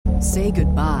Say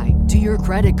goodbye to your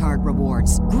credit card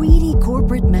rewards. Greedy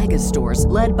corporate mega stores,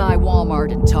 led by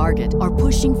Walmart and Target, are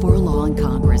pushing for a law in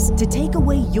Congress to take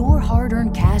away your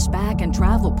hard-earned cash back and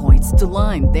travel points to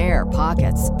line their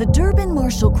pockets. The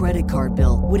Durbin-Marshall credit card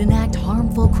bill would enact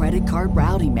harmful credit card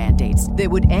routing mandates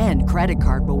that would end credit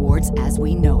card rewards as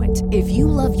we know it. If you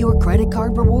love your credit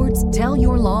card rewards, tell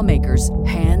your lawmakers,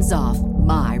 hands off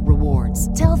my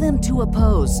rewards. Tell them to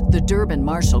oppose the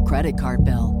Durbin-Marshall credit card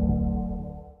bill.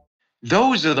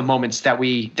 Those are the moments that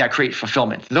create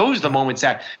fulfillment. Those are the moments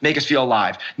that make us feel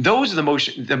alive. Those are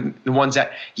the ones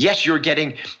that, yes, you're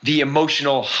getting the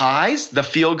emotional highs, the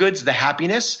feel goods, the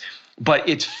happiness, but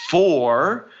it's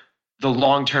for the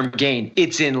long-term gain.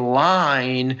 It's in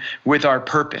line with our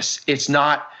purpose. It's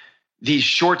not these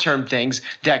short-term things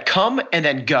that come and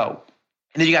then go.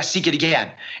 And then you got to seek it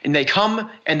again. And they come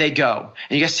and they go.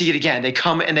 And you got to seek it again. They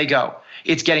come and they go.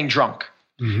 It's getting drunk.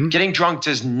 Mm-hmm. Getting drunk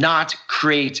does not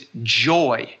create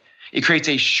joy. It creates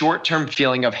a short-term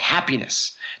feeling of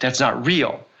happiness that's not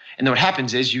real. And then what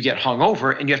happens is you get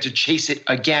hungover and you have to chase it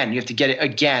again. You have to get it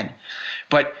again.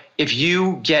 But if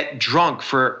you get drunk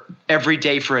for every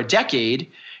day for a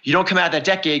decade, you don't come out of that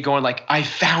decade going like, I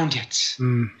found it.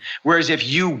 Whereas if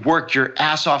you work your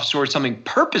ass off towards something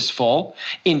purposeful,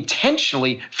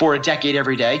 intentionally for a decade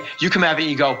every day, you come out of it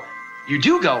and you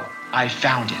go, I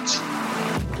found it.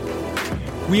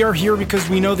 We are here because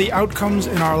we know the outcomes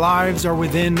in our lives are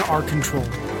within our control.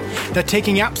 That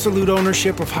taking absolute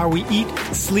ownership of how we eat,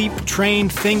 sleep, train,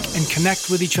 think, and connect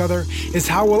with each other is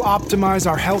how we'll optimize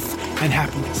our health and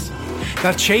happiness.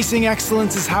 That chasing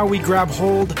excellence is how we grab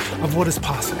hold of what is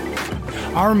possible.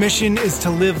 Our mission is to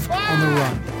live on the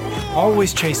run,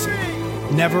 always chasing,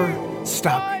 never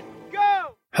stopping.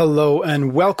 Hello,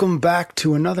 and welcome back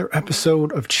to another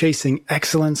episode of Chasing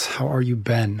Excellence. How are you,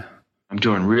 Ben? I'm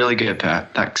doing really good,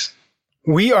 Pat. Thanks.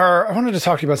 I wanted to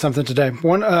talk to you about something today.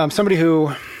 Somebody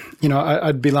who,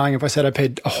 I'd be lying if I said I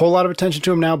paid a whole lot of attention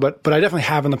to him now, but I definitely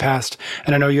have in the past.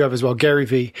 And I know you have as well, Gary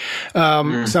Vee.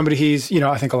 Somebody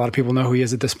I think a lot of people know who he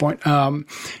is at this point.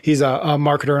 He's a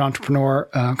marketer and entrepreneur,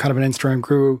 kind of an Instagram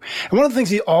guru. And one of the things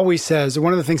he always says,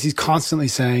 one of the things he's constantly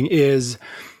saying is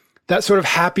that sort of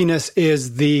happiness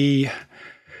is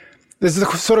this is the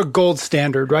sort of gold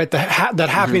standard, right? That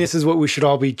happiness is what we should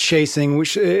all be chasing.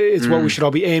 It's what we should all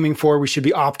be aiming for. We should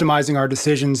be optimizing our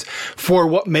decisions for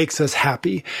what makes us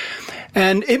happy.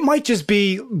 And it might just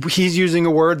be he's using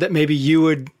a word that maybe you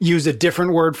would use a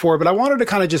different word for, but I wanted to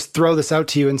kind of just throw this out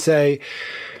to you and say,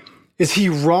 is he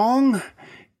wrong?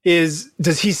 Do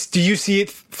you see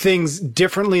things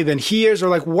differently than he is? Or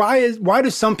like, why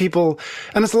do some people,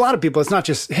 and it's a lot of people, it's not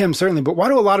just him certainly, but why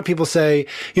do a lot of people say,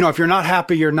 if you're not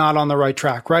happy, you're not on the right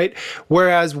track, right?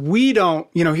 Whereas we don't,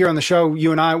 here on the show,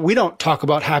 you and I, we don't talk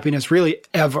about happiness really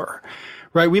ever,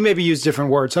 right? We maybe use different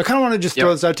words. So I kind of want to just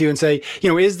throw this out to you and say,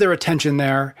 is there a tension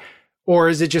there? Or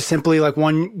is it just simply like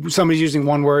somebody's using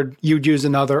one word, you'd use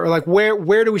another? Or like,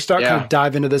 where do we start kind of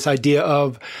dive into this idea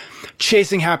of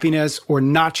chasing happiness or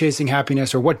not chasing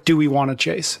happiness, or what do we want to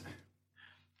chase?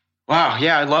 Wow.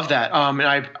 Yeah, I love that.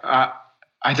 And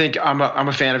I think I'm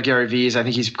a fan of Gary Vee's. I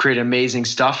think he's created amazing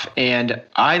stuff. And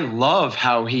I love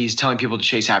how he's telling people to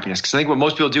chase happiness. Because I think what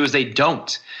most people do is they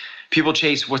don't. People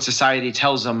chase what society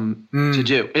tells them to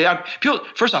do.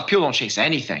 First off, people don't chase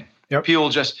anything. Yep.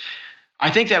 I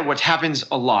think that what happens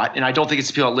a lot, and I don't think it's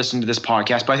the people that listen to this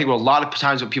podcast, but I think a lot of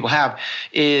times what people have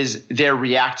is they're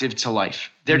reactive to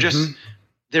life. They're just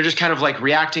kind of like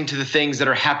reacting to the things that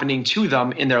are happening to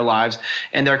them in their lives.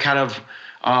 And they're kind of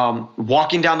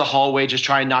walking down the hallway, just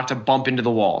trying not to bump into the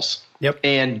walls. Yep.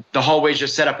 And the hallway is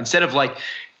just set up. Instead of like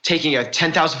taking a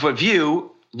 10,000 foot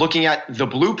view, looking at the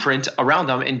blueprint around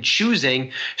them and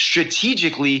choosing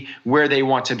strategically where they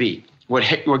want to be.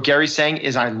 What Gary's saying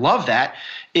is, I love that,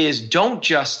 is don't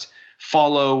just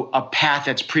follow a path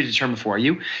that's predetermined for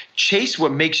you. Chase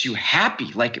what makes you happy.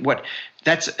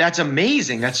 That's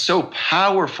amazing. That's so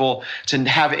powerful to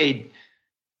have a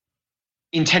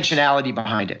intentionality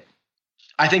behind it.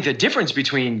 I think the difference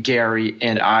between Gary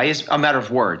and I is a matter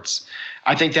of words.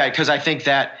 I think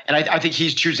that, and I think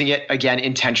he's choosing it again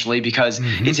intentionally because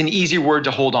it's an easy word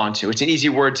to hold on to. It's an easy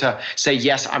word to say,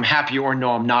 yes, I'm happy, or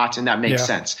no, I'm not. And that makes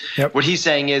sense. Yep. What he's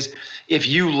saying is, if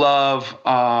you love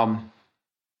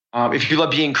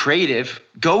being creative,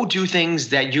 go do things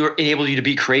that enable you to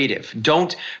be creative.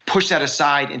 Don't push that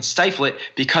aside and stifle it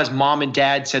because mom and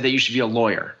dad said that you should be a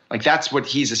lawyer. Like, that's what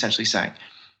he's essentially saying.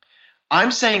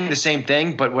 I'm saying the same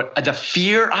thing, but what the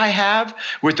fear I have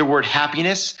with the word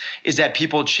happiness is that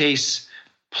people chase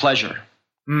pleasure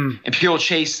and people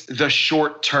chase the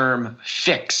short-term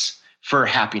fix for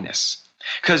happiness,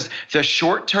 because the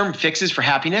short-term fixes for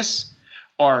happiness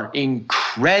are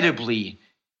incredibly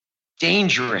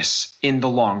dangerous in the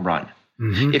long run.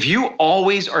 Mm-hmm. If you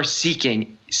always are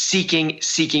seeking,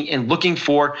 and looking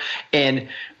for and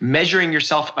measuring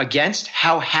yourself against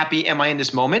how happy am I in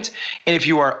this moment, and if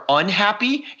you are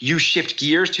unhappy, you shift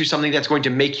gears to something that's going to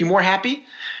make you more happy,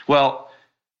 well,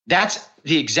 that's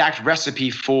the exact recipe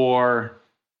for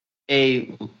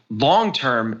a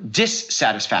long-term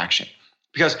dissatisfaction.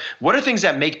 Because what are things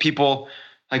that make people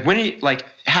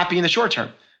happy in the short term?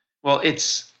 Well,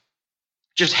 it's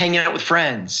just hanging out with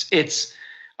friends. It's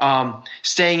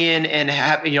staying in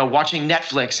and watching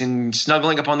Netflix and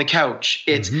snuggling up on the couch.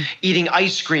 It's eating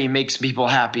ice cream makes people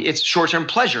happy. It's short-term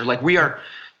pleasure. Like, we are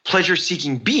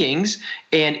pleasure-seeking beings,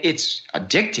 and it's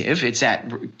addictive. It's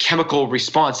that chemical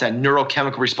response, that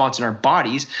neurochemical response in our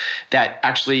bodies that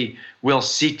actually will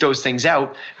seek those things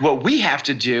out. What we have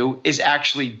to do is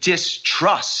actually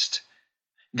distrust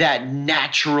that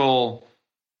natural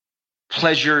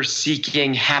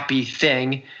pleasure-seeking happy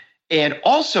thing, and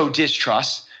also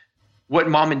distrust what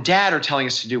mom and dad are telling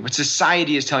us to do, what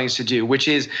society is telling us to do, which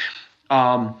is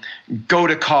go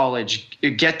to college,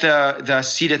 get the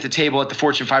seat at the table at the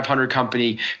Fortune 500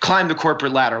 company, climb the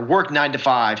corporate ladder, work 9 to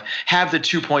 5, have the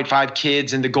 2.5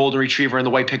 kids and the golden retriever and the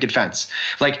white picket fence.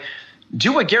 Like,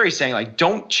 do what Gary's saying. Like,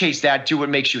 don't chase that. Do what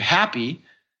makes you happy.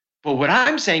 But what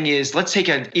I'm saying is, let's take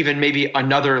even maybe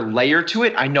another layer to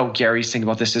it. I know Gary's thinking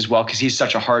about this as well, because he's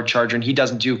such a hard charger and he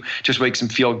doesn't do just what makes him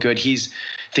feel good. He's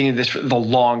thinking of this for the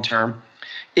long term,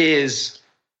 is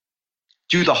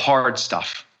do the hard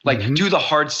stuff. Like, do the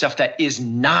hard stuff that is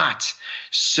not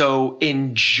so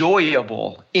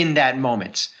enjoyable in that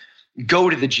moment. Go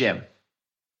to the gym.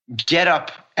 Get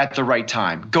up at the right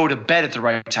time. Go to bed at the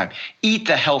right time. Eat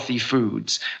the healthy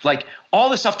foods. Like, all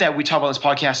the stuff that we talk about on this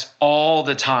podcast all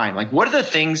the time. Like, what are the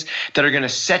things that are going to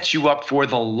set you up for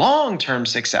the long-term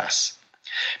success?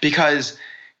 Because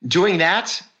doing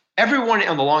that, everyone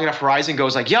on the long enough horizon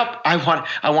goes like, yep, I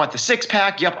want the six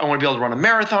pack. Yep, I want to be able to run a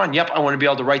marathon. Yep, I want to be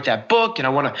able to write that book, and I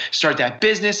want to start that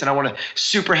business, and I want a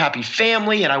super happy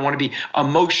family, and I want to be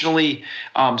emotionally,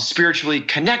 spiritually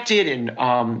connected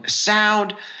and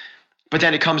sound. But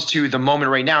then it comes to the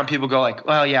moment right now, and people go like,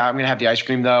 well, yeah, I'm going to have the ice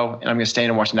cream though, and I'm going to stay in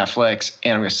and watch Netflix,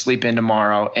 and I'm going to sleep in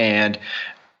tomorrow. And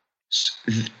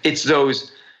it's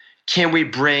those, can we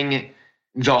bring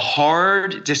the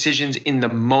hard decisions in the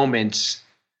moment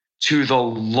to the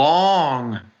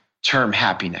long-term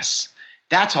happiness?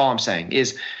 That's all I'm saying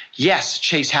is, yes,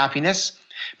 chase happiness,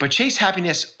 but chase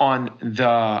happiness on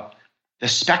the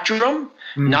spectrum,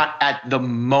 not at the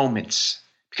moment.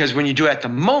 Because when you do it at the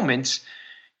moment,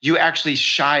 you actually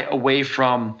shy away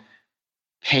from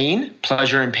pain,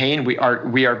 pleasure and pain. We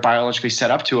are biologically set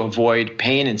up to avoid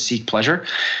pain and seek pleasure.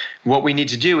 What we need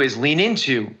to do is lean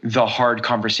into the hard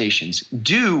conversations.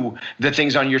 Do the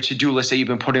things on your to-do list that you've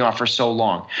been putting off for so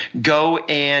long. Go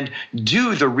and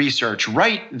do the research.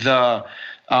 Write the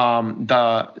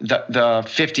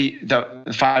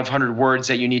 500 words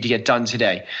that you need to get done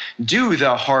today. Do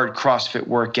the hard CrossFit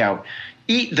workout.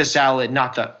 Eat the salad,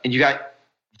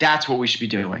 that's what we should be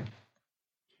doing.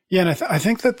 Yeah, and I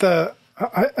think that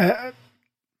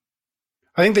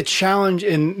I think the challenge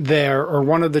in there, or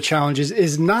one of the challenges,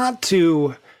 is not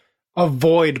to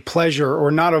avoid pleasure or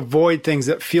not avoid things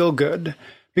that feel good.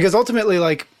 Because ultimately,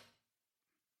 like,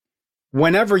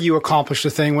 whenever you accomplish a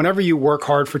thing, whenever you work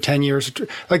hard for 10 years,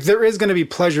 like, there is going to be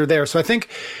pleasure there. So I think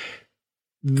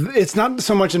it's not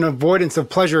so much an avoidance of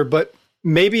pleasure, but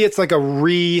maybe it's like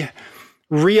a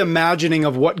reimagining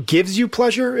of what gives you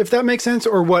pleasure, if that makes sense,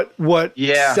 or what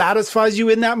satisfies you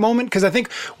in that moment. Because I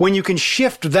think when you can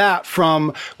shift that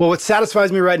from, well, what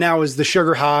satisfies me right now is the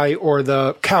sugar high or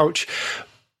the couch,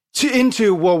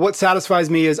 into, well, what satisfies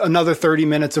me is another 30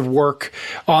 minutes of work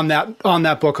on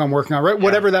that book I'm working on, right? Yeah.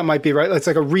 Whatever that might be, right? It's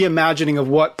like a reimagining of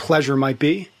what pleasure might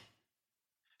be.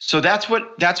 So that's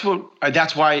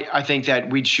why I think that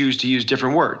we choose to use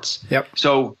different words. Yep.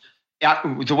 So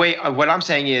what I'm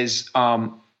saying is,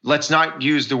 let's not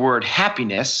use the word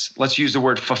happiness. Let's use the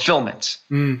word fulfillment.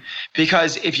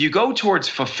 Because if you go towards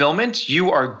fulfillment,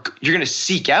 you're going to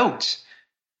seek out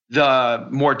the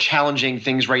more challenging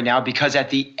things right now, because at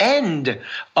the end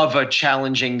of a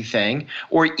challenging thing,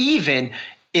 or even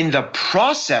in the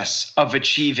process of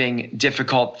achieving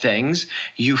difficult things,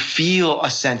 you feel a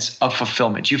sense of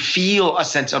fulfillment. You feel a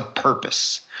sense of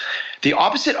purpose. The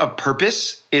opposite of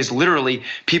purpose is literally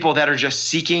people that are just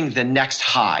seeking the next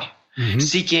high.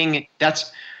 Seeking,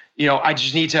 that's, I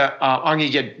just need to, I'm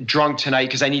going to get drunk tonight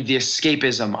because I need the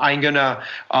escapism. I'm going to,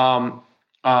 I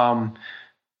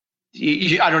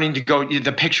don't need to go,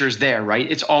 the picture's there,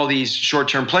 right? It's all these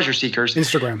short-term pleasure seekers.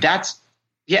 Instagram.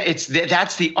 Yeah,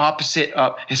 that's the opposite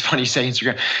of. It's funny you say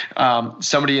Instagram.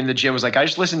 Somebody in the gym was like, "I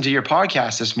just listened to your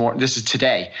podcast this morning. This is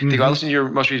today." They go, "I listened to your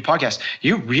most recent podcast.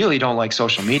 You really don't like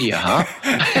social media, huh?"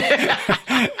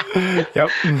 Yep.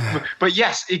 But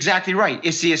yes, exactly right.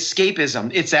 It's the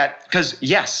escapism. It's that because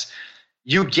yes,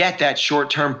 you get that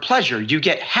short-term pleasure. You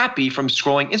get happy from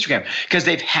scrolling Instagram because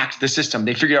they've hacked the system.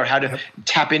 They figured out how to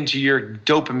tap into your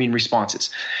dopamine responses.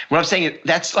 What I'm saying is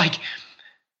that's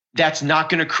not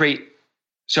going to create.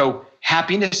 So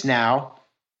happiness now,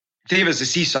 think of it as a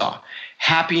seesaw.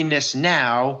 Happiness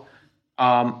now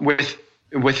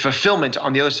with fulfillment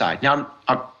on the other side. Now,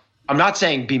 I'm not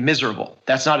saying be miserable.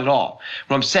 That's not at all.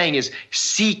 What I'm saying is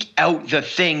seek out the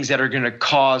things that are going to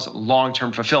cause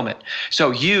long-term fulfillment.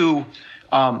 So you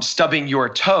stubbing your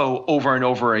toe over and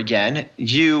over again,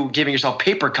 you giving yourself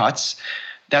paper cuts,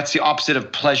 that's the opposite of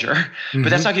pleasure. But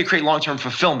that's not going to create long-term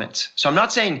fulfillment. So I'm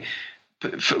not saying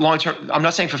I'm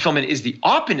not saying fulfillment is the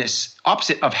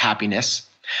opposite of happiness.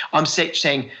 I'm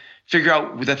saying figure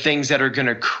out the things that are going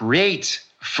to create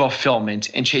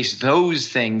fulfillment and chase those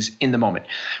things in the moment.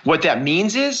 What that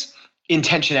means is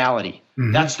intentionality.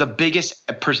 That's the biggest.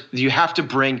 You have to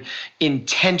bring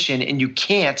intention, and you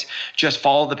can't just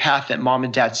follow the path that mom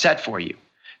and dad set for you.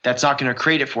 That's not going to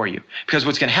create it for you, because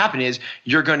what's going to happen is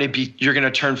you're going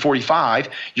to turn 45.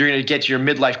 You're going to get to your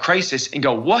midlife crisis and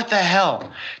go, what the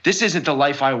hell? This isn't the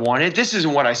life I wanted. This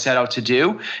isn't what I set out to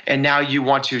do. And now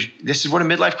this is what a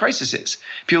midlife crisis is.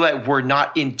 People that were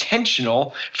not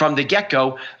intentional from the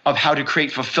get-go of how to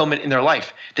create fulfillment in their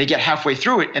life. They get halfway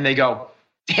through it and they go,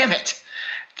 damn it.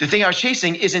 The thing I was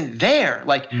chasing isn't there.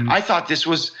 I thought this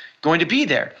was going to be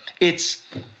there. It's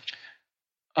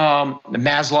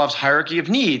Maslow's hierarchy of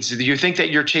needs. You think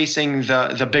that you're chasing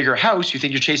the bigger house. You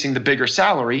think you're chasing the bigger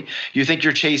salary. You think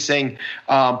you're chasing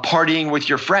partying with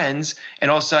your friends. And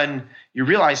all of a sudden you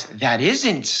realize that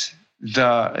isn't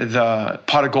the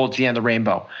pot of gold at the end of the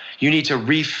rainbow. You need to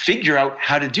refigure out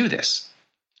how to do this.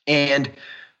 And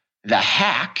the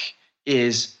hack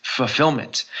is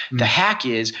fulfillment. The hack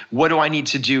is, what do I need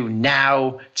to do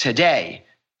now, today?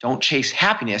 Don't chase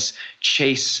happiness,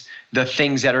 chase the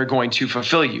things that are going to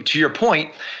fulfill you. To your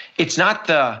point, it's not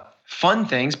the fun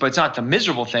things, but it's not the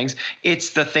miserable things.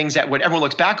 It's the things that when everyone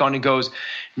looks back on and goes,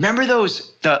 remember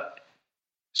those,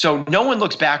 so no one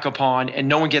looks back upon and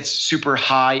no one gets super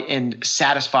high and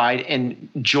satisfied and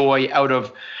joy out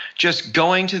of just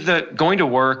going to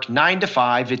work 9 to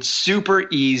 5. It's super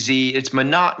easy. It's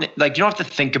monotonous. You don't have to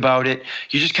think about it.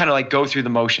 You just kind of go through the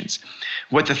motions.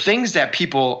 What the things that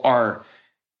people are,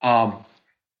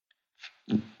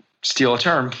 steal a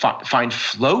term, find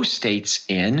flow states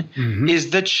in is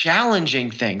the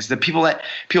challenging things. The people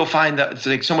find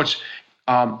that so much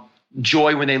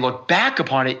joy when they look back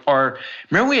upon it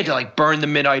remember we had to burn the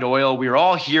midnight oil. We were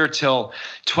all here till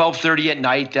 12:30 at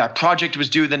night. That project was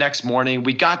due the next morning.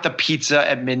 We got the pizza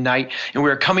at midnight and we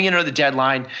were coming in under the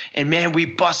deadline, and man, we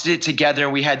busted it together,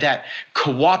 and we had that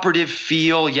cooperative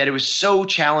feel, yet it was so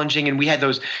challenging, and we had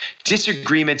those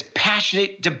disagreements,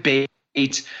 passionate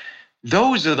debates.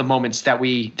 Those are the moments that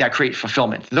create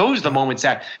fulfillment. Those are the moments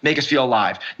that make us feel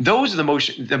alive. Those are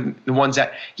the ones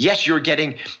that, yes, you're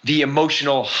getting the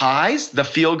emotional highs, the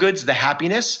feel goods, the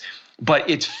happiness, but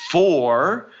it's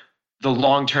for the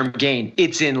long-term gain.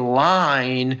 It's in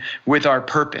line with our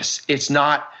purpose. It's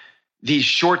not these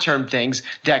short-term things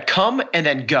that come and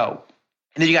then go.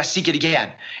 And then you got to seek it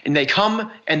again. And they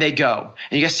come and they go.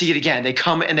 And you got to seek it again. They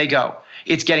come and they go.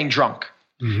 It's getting drunk.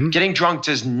 Getting drunk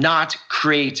does not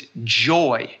create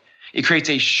joy. It creates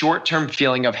a short-term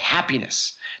feeling of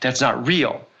happiness that's not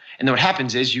real. And then what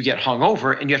happens is you get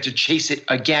hungover and you have to chase it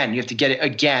again. You have to get it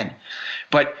again.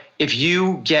 But if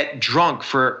you get drunk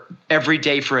for every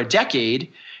day for a decade,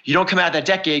 you don't come out of that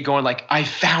decade going I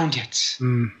found it.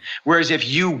 Whereas if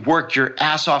you work your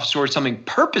ass off towards something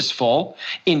purposeful,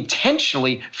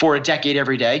 intentionally for a decade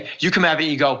every day, you come out of it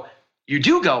and you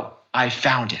go, I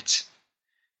found it.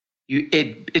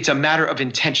 It's a matter of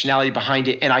intentionality behind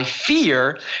it. And I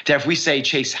fear that if we say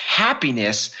chase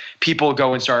happiness, people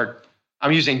go and start,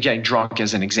 I'm using getting drunk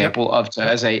as an example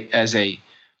as a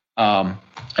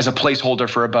placeholder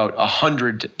for about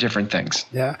 100 different things.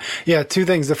 Yeah. Two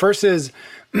things. The first is,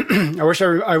 I wish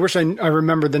I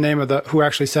remembered the name of who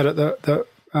actually said it,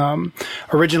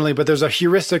 originally, but there's a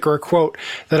heuristic or a quote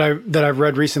that I've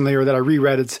read recently, or that I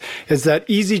reread. It's that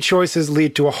easy choices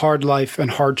lead to a hard life, and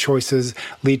hard choices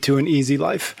lead to an easy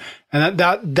life. And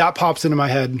that pops into my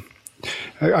head.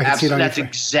 I can see it on that's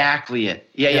exactly it.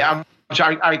 Yeah. I'm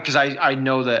sorry, because I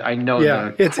know that I know.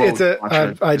 Yeah, the it's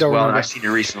I don't remember. I've seen it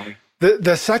recently.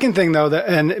 The second thing though,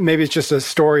 and maybe it's just a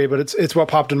story, but it's what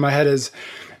popped in my head is,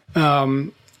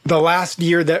 the last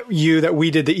year that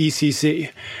we did the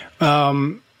ECC,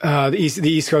 the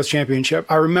East Coast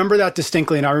Championship. I remember that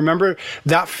distinctly, and I remember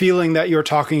that feeling that you're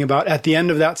talking about at the end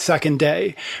of that second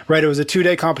day, right? It was a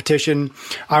 2-day competition.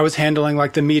 I was handling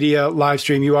like the media live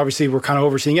stream. You obviously were kind of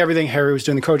overseeing everything. Harry was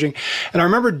doing the coaching. And I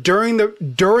remember during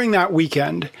that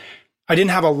weekend, I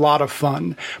didn't have a lot of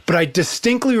fun, but I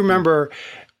distinctly remember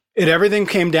everything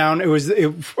came down. It was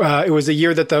a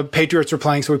year that the Patriots were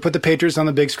playing. So we put the Patriots on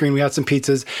the big screen. We had some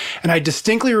pizzas, and I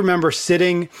distinctly remember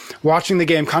sitting, watching the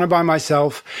game kind of by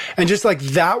myself, and just like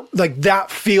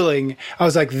that feeling. I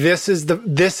was like, this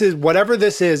is whatever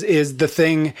this is the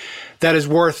thing that is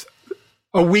worth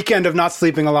a weekend of not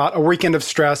sleeping a lot, a weekend of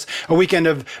stress, a weekend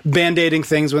of band-aiding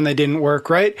things when they didn't work,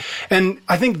 right? And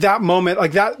I think that moment,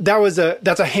 like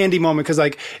that's a handy moment because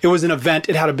like it was an event,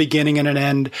 it had a beginning and an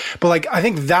end. But like I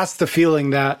think that's the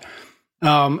feeling that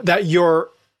that you're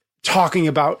talking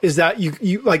about, is that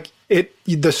you like it,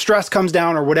 the stress comes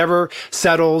down or whatever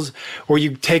settles, or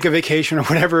you take a vacation or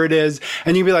whatever it is,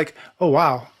 and you be like, oh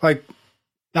wow, like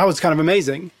that was kind of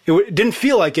amazing. It didn't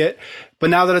feel like it, but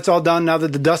now that it's all done, now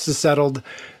that the dust is settled,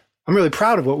 I'm really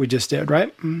proud of what we just did,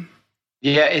 right?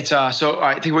 Yeah, it's so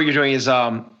I think what you're doing is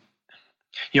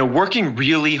working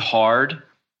really hard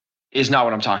is not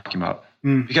what I'm talking about.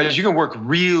 Because you can work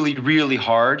really, really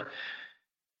hard,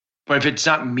 but if it's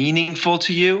not meaningful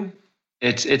to you,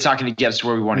 it's not going to get us to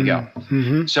where we want to go.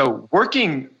 Mm-hmm. So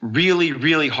working really,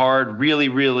 really hard, really,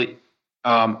 really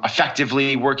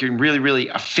effectively, working really, really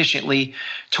efficiently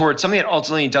towards something that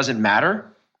ultimately doesn't matter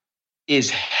is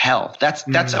hell. That's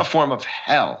a form of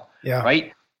hell,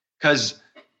 right? Because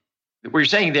what you're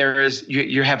saying there is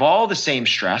you have all the same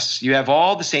stress, you have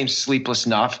all the same sleepless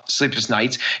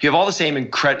nights, you have all the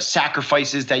same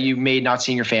sacrifices that you made not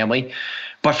seeing your family,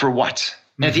 but for what?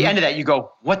 And at the end of that, you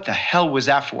go, what the hell was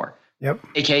that for? Yep.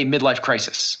 AKA midlife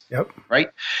crisis. Yep. Right?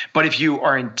 But if you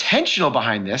are intentional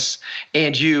behind this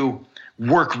and you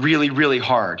work really, really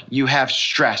hard, you have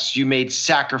stress, you made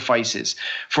sacrifices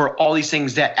for all these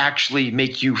things that actually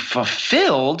make you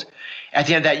fulfilled, at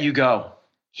the end of that you go,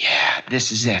 yeah,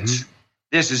 this is it.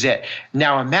 This is it.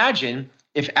 Now imagine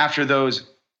if after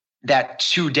that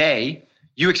 2-day,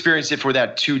 you experienced it for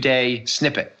that 2-day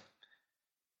snippet.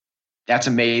 That's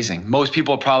amazing. Most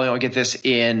people probably don't get this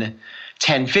in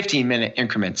 10, 15 minute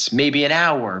increments, maybe an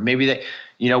hour, maybe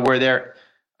where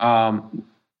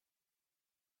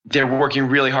they're working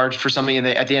really hard for something, and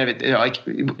at the end of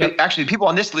it, actually people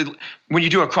on this, when you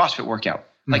do a CrossFit workout,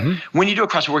 when you do a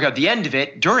CrossFit workout, at the end of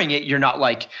it, during it, you're not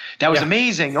like, that was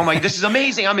amazing. Oh my, this is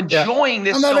amazing. I'm enjoying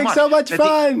this so much. I'm having so much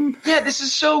fun. This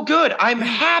is so good. I'm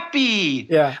happy.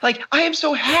 Yeah. Like, I am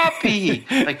so happy.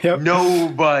 Like,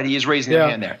 nobody is raising their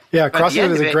hand there. Yeah, CrossFit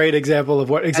is a great example of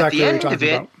what exactly you're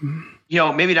talking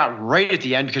about. Maybe not right at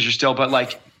the end because you're still, but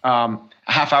like a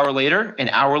half hour later, an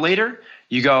hour later,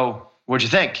 you go, what'd you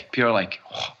think? People are like,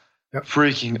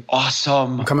 freaking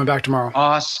awesome. I'm coming back tomorrow.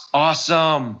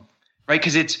 Awesome. Right?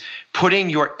 Because it's putting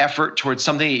your effort towards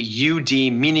something that you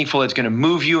deem meaningful, that's going to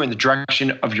move you in the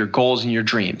direction of your goals and your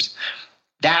dreams.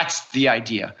 That's the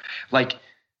idea. Like,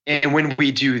 and when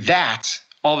we do that,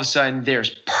 all of a sudden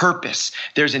there's purpose,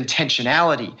 there's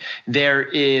intentionality, there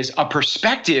is a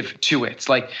perspective to it. It's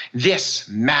like, this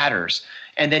matters.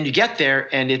 And then you get there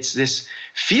and it's this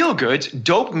feel good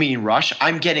dopamine rush.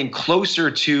 I'm getting closer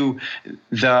to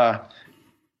the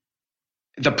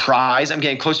prize. I'm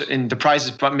getting closer, and the prize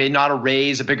is maybe not a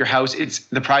raise, a bigger house.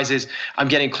 The prize is I'm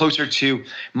getting closer to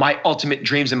my ultimate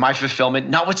dreams and my fulfillment,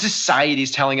 not what society is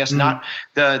telling us, not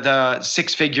the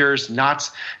 6 figures,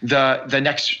 not the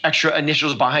next extra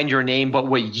initials behind your name, but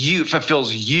what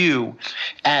fulfills you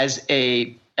as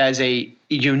a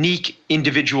unique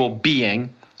individual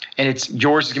being. And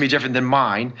yours is going to be different than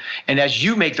mine. And as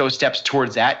you make those steps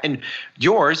towards that, and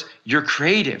you're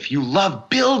creative. You love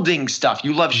building stuff.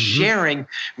 You love sharing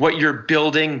what you're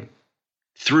building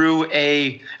through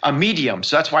a medium.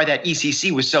 So that's why that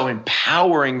ECC was so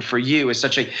empowering for you.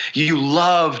 You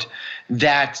loved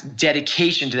that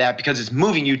dedication to that because it's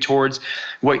moving you towards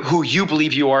who you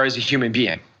believe you are as a human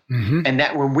being. And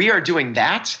that when we are doing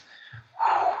that,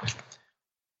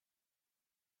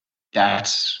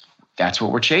 that's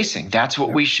what we're chasing. That's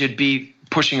what we should be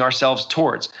pushing ourselves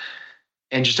towards.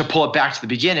 And just to pull it back to the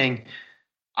beginning,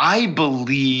 I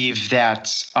believe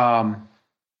that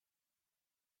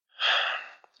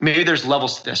maybe there's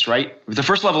levels to this, right? The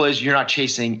first level is you're not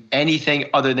chasing anything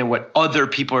other than what other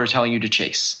people are telling you to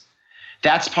chase.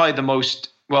 That's probably the most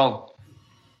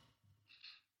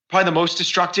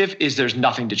destructive is there's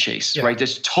nothing to chase, right?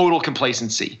 There's total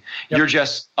complacency. You're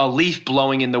just a leaf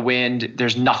blowing in the wind.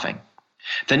 There's nothing.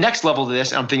 The next level to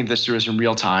this, and I'm thinking this through in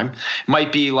real time,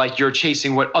 might be like you're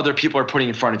chasing what other people are putting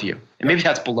in front of you. And maybe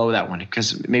that's below that one,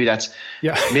 because maybe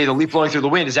maybe the leaf blowing through the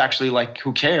wind is actually like,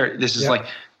 who cares? This is like,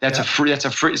 that's a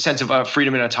free sense of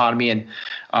freedom and autonomy,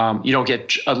 and you don't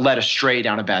get led astray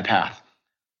down a bad path.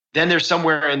 Then there's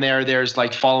somewhere in there's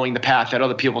like following the path that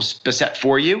other people set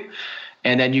for you.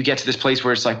 And then you get to this place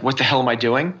where it's like, what the hell am I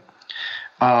doing?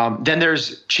 Then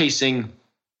there's chasing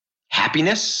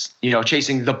happiness,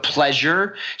 chasing the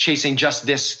pleasure, chasing just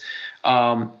the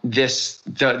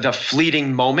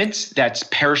fleeting moment that's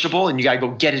perishable, and you got to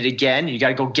go get it again.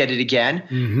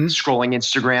 Scrolling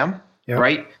Instagram,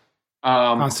 right?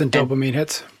 Constant dopamine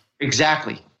hits.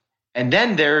 Exactly. And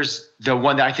then there's the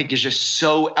one that I think is just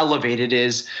so elevated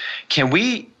is, and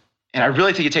I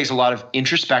really think it takes a lot of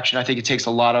introspection. I think it takes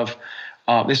a lot of,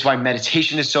 this is why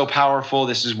meditation is so powerful.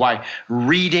 This is why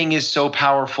reading is so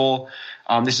powerful.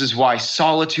 This is why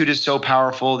solitude is so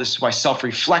powerful. This is why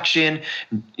self-reflection,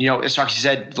 as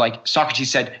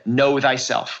Socrates said, know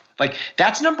thyself. Like,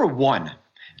 that's number one,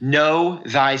 know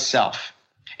thyself.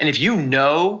 And if you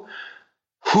know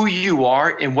who you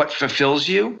are and what fulfills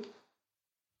you,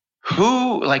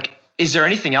 is there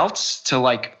anything else to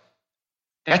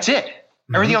that's it.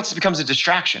 Mm-hmm. Everything else becomes a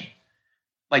distraction.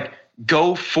 Like,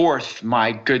 go forth,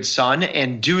 my good son,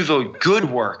 and do the good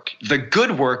work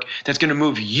that's going to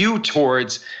move you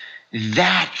towards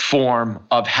that form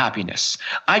of happiness.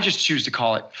 I just choose to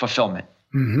call it fulfillment.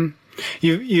 Mm-hmm.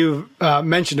 You've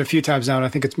mentioned a few times now, and I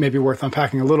think it's maybe worth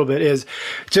unpacking a little bit, is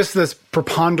just this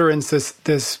preponderance,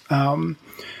 this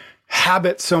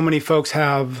habit so many folks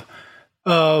have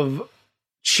of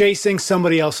chasing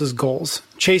somebody else's goals,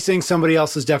 chasing somebody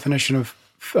else's definition of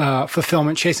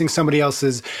fulfillment, chasing somebody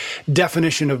else's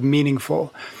definition of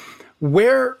meaningful.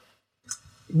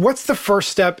 What's the first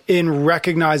step in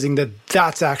recognizing that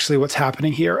that's actually what's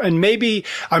happening here? And maybe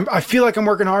I feel like I'm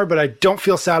working hard, but I don't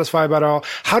feel satisfied about it all.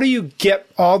 How do you get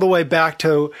all the way back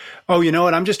to, oh, you know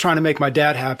what? I'm just trying to make my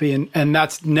dad happy, and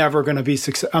that's never going to be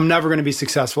I'm never going to be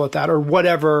successful at that, or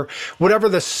whatever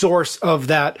the source of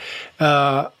that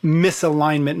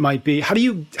misalignment might be. How do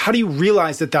you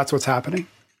realize that that's what's happening?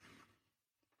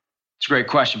 It's a great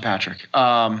question, Patrick.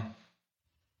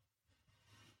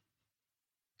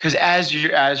 Because as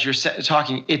you're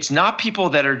talking, it's not people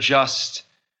that are just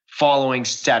following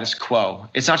status quo.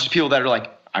 It's not just people that are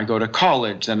like, I go to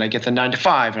college, then I get the 9 to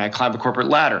 5, and I climb the corporate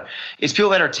ladder. It's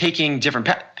people that are taking different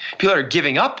paths. People that are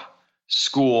giving up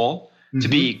school to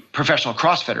be professional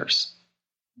CrossFitters.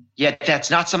 Yet that's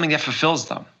not something that fulfills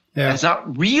them. Yeah. That's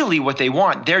not really what they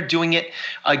want. They're doing it,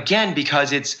 again,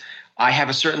 because I have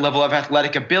a certain level of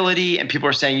athletic ability, and people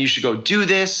are saying you should go do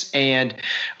this, and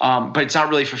but it's not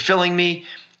really fulfilling me.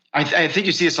 I think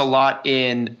you see this a lot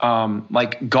in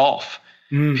golf.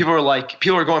 People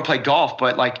are going to play golf,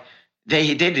 but they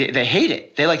hate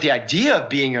it. They like the idea of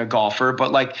being a golfer,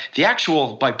 but the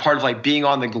actual part of being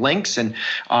on the links, and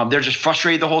they're just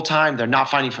frustrated the whole time. They're not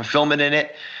finding fulfillment in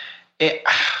it.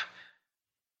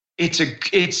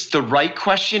 It's the right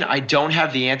question. I don't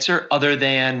have the answer other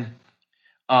than,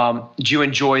 do you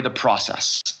enjoy the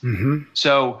process? Mm-hmm.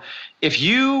 So if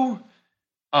you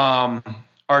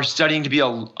are studying to be a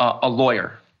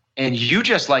lawyer, and you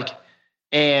just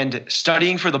and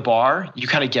studying for the bar, you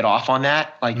kind of get off on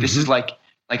that. This is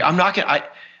I'm not gonna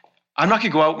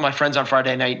go out with my friends on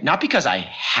Friday night, not because I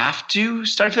have to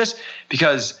study for this,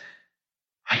 because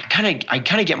I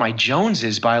kind of get my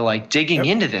Joneses by digging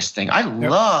into this thing. I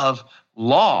love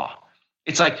law.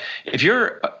 It's if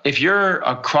you're a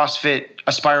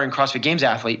aspiring CrossFit Games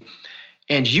athlete,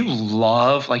 and you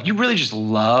really just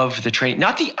love the training,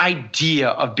 not the idea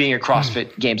of being a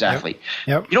CrossFit Games athlete.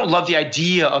 Yep. You don't love the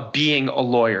idea of being a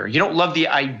lawyer. You don't love the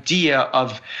idea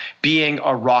of being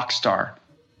a rock star,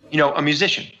 a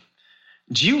musician.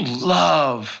 Do you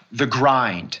love the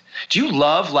grind? Do you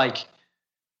love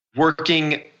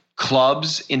working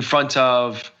clubs in front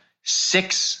of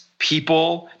 6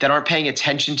 people that aren't paying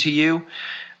attention to you?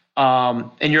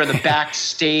 And you're in the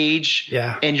backstage,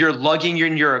 and you're lugging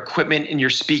your equipment and your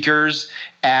speakers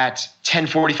at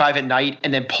 10:45 at night,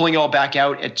 and then pulling it all back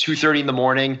out at 2:30 in the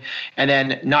morning, and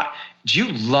then not. Do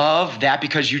you love that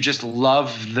because you just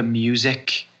love the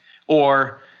music,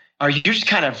 or are you just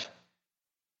do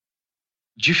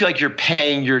you feel like you're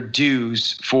paying your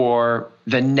dues for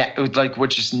the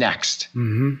which is next?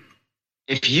 Mm-hmm.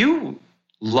 If you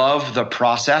love the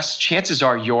process, chances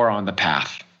are you're on the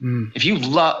path. If you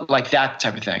love that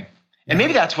type of thing. And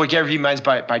maybe that's what Gary Vee means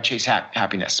by chase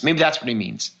happiness. Maybe that's what he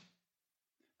means.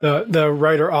 The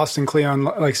writer Austin Kleon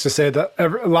likes to say that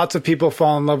lots of people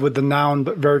fall in love with the noun,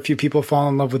 but very few people fall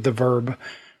in love with the verb,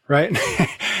 right?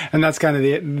 And that's kind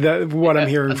of what I'm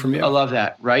hearing from you. I love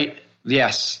that. Right.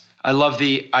 Yes. I love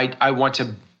I want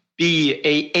to be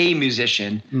a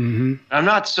musician. Mm-hmm. I'm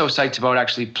not so psyched about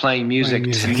actually playing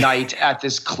music tonight at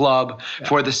this club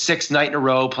for the 6th night in a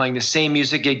row, playing the same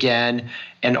music again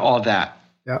and all that.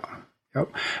 Yeah. Yep.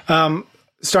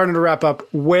 Starting to wrap up,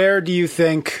 where do you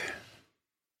think,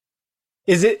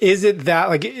 is it that,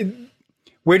 like,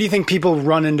 where do you think people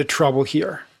run into trouble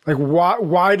here? Like,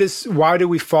 why do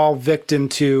we fall victim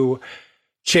to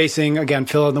chasing, again,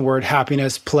 fill in the word,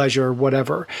 happiness, pleasure,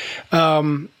 whatever?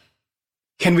 Do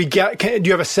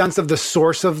you have a sense of the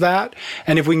source of that?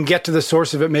 And if we can get to the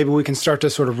source of it, maybe we can start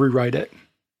to sort of rewrite it.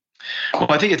 Well,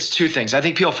 I think it's two things. I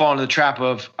think people fall into the trap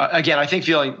of, again, I think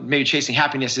feeling maybe chasing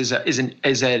happiness is a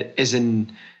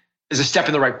step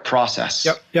in the right process.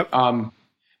 Yep.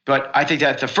 But I think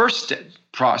that the first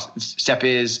step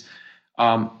is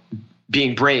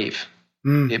being brave.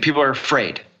 People are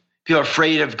afraid. People are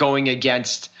afraid of going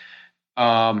against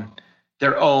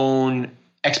their own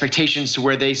expectations to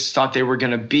where they thought they were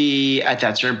going to be at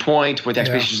that certain point, with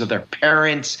expectations of their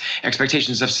parents,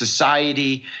 expectations of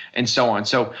society, and so on.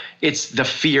 So it's the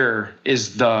fear is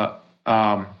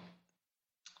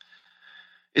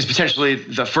potentially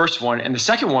the first one. And the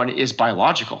second one is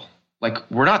biological. Like,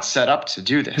 we're not set up to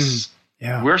do this.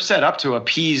 Yeah. We're set up to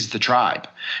appease the tribe.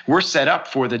 We're set up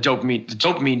for the dopamine. The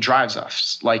dopamine drives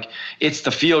us. Like, it's the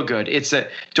feel good.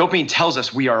 Dopamine tells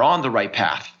us we are on the right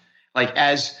path. Like,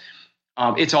 it's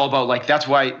all about, like, that's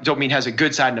why dopamine has a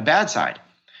good side and a bad side.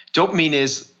 Dopamine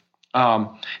is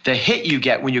the hit you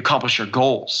get when you accomplish your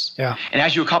goals. Yeah. And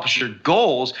as you accomplish your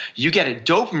goals, you get a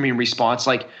dopamine response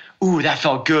like, ooh, that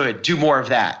felt good. Do more of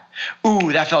that.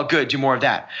 Ooh, that felt good. Do more of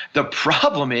that. The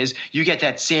problem is you get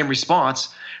that same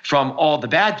response from all the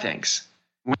bad things.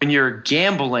 When you're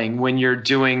gambling, when you're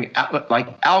doing like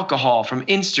alcohol, from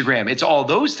Instagram, it's all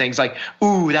those things like,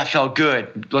 ooh, that felt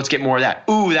good. Let's get more of that.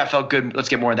 Ooh, that felt good. Let's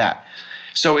get more of that.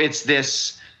 So it's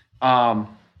this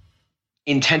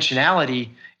intentionality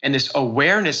and this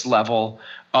awareness level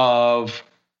of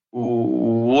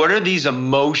what are these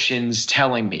emotions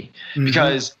telling me? Mm-hmm.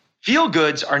 Because feel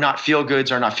goods are not feel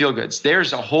goods are not feel goods.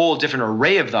 There's a whole different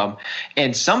array of them.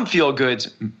 And some feel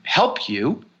goods help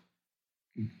you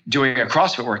doing a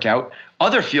CrossFit workout.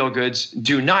 Other feel goods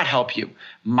do not help you.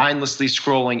 Mindlessly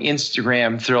scrolling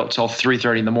Instagram till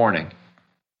 3:30 in the morning.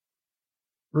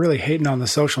 Really hating on the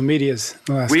social medias.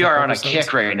 We are on a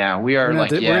kick right now. We are we're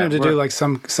going to do like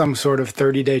some sort of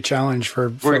 30-day challenge for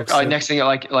folks. Next thing,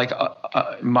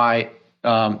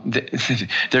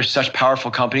 there's such powerful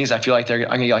companies. I feel like I'm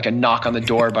gonna get like a knock on the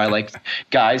door by like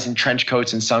guys in trench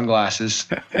coats and sunglasses.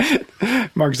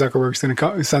 Mark Zuckerberg's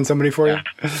gonna send somebody for you.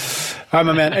 All right,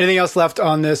 my man. Anything else left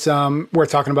on this?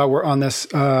 We're on this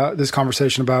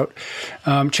conversation about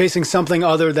chasing something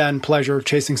other than pleasure,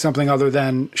 chasing something other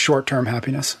than short-term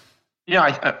happiness. Yeah,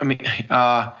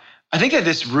 I think that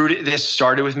this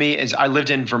started with me is I lived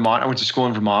in Vermont. I went to school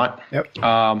in Vermont. Yep.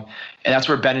 And that's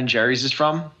where Ben & Jerry's is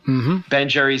from. Mm-hmm. Ben &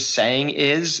 Jerry's saying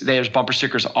is there's bumper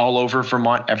stickers all over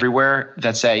Vermont everywhere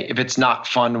that say, if it's not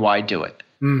fun, why do it?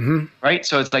 Mm-hmm. Right?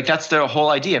 So it's like, that's the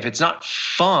whole idea. If it's not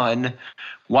fun,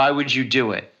 why would you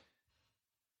do it?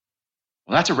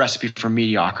 Well, that's a recipe for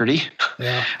mediocrity.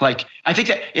 Yeah. Like, I think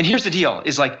that, and here's the deal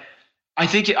is like, I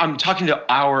think I'm talking to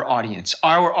our audience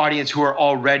who are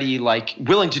already like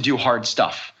willing to do hard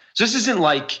stuff. So this isn't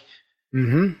like,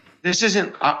 I'm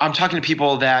talking to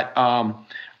people that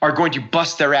are going to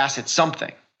bust their ass at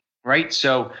something, right?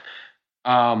 So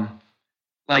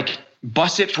like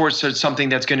bust it for something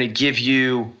that's going to give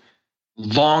you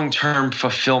long-term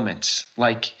fulfillment.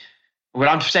 Like what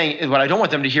I'm saying, what I don't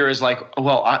want them to hear is like,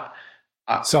 well,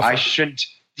 I shouldn't.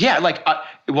 Yeah, like,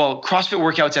 CrossFit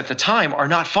workouts at the time are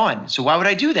not fun. So why would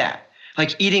I do that?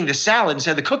 Like eating the salad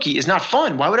instead of the cookie is not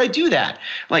fun. Why would I do that?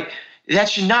 Like that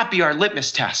should not be our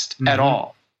litmus test at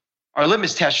all. Our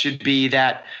litmus test should be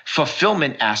that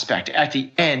fulfillment aspect. At the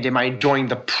end, am I enjoying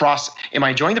the process?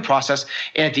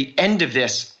 And at the end of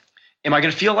this, am I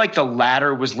going to feel like the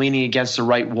ladder was leaning against the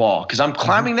right wall? Because I'm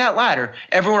climbing that ladder.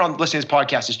 Everyone listening to this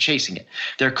podcast is chasing it.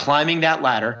 They're climbing that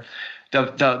ladder.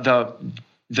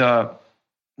 The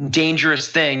dangerous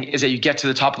thing is that you get to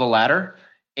the top of the ladder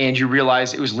and you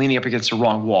realize it was leaning up against the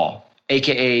wrong wall,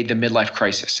 aka the midlife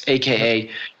crisis, aka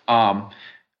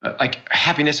like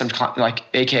happiness, like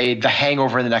aka the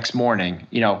hangover the next morning.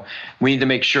 You know, we need to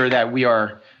make sure that we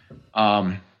are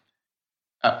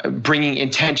bringing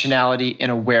intentionality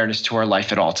and awareness to our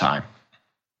life at all time.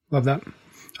 Love that.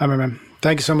 Man.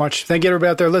 Thank you so much. Thank you everybody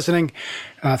out there listening.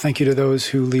 Thank you to those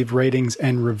who leave ratings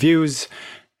and reviews.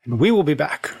 And we will be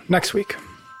back next week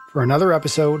for another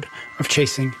episode of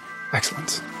Chasing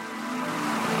Excellence.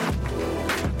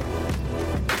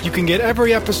 You can get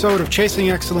every episode of Chasing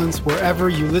Excellence wherever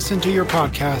you listen to your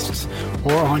podcasts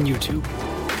or on YouTube.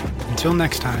 Until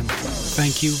next time,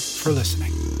 thank you for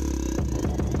listening.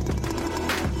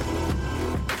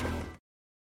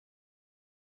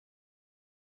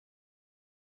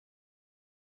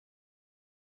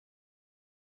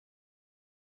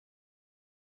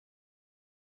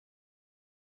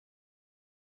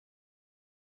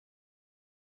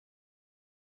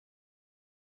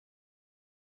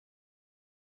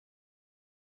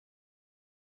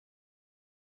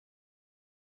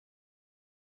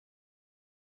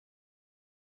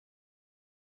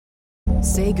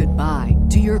 Say goodbye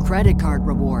to your credit card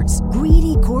rewards.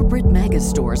 Greedy corporate mega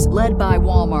stores, led by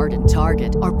Walmart and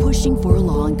Target, are pushing for a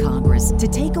law in Congress to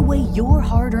take away your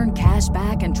hard-earned cash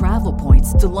back and travel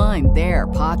points to line their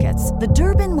pockets. The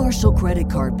Durbin-Marshall credit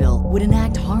card bill would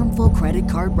enact harmful credit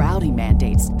card routing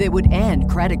mandates that would end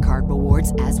credit card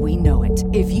rewards as we know it.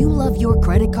 If you love your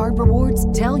credit card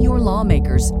rewards, tell your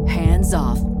lawmakers, hands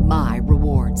off my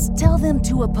rewards. Tell them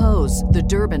to oppose the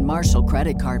Durbin-Marshall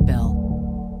credit card bill.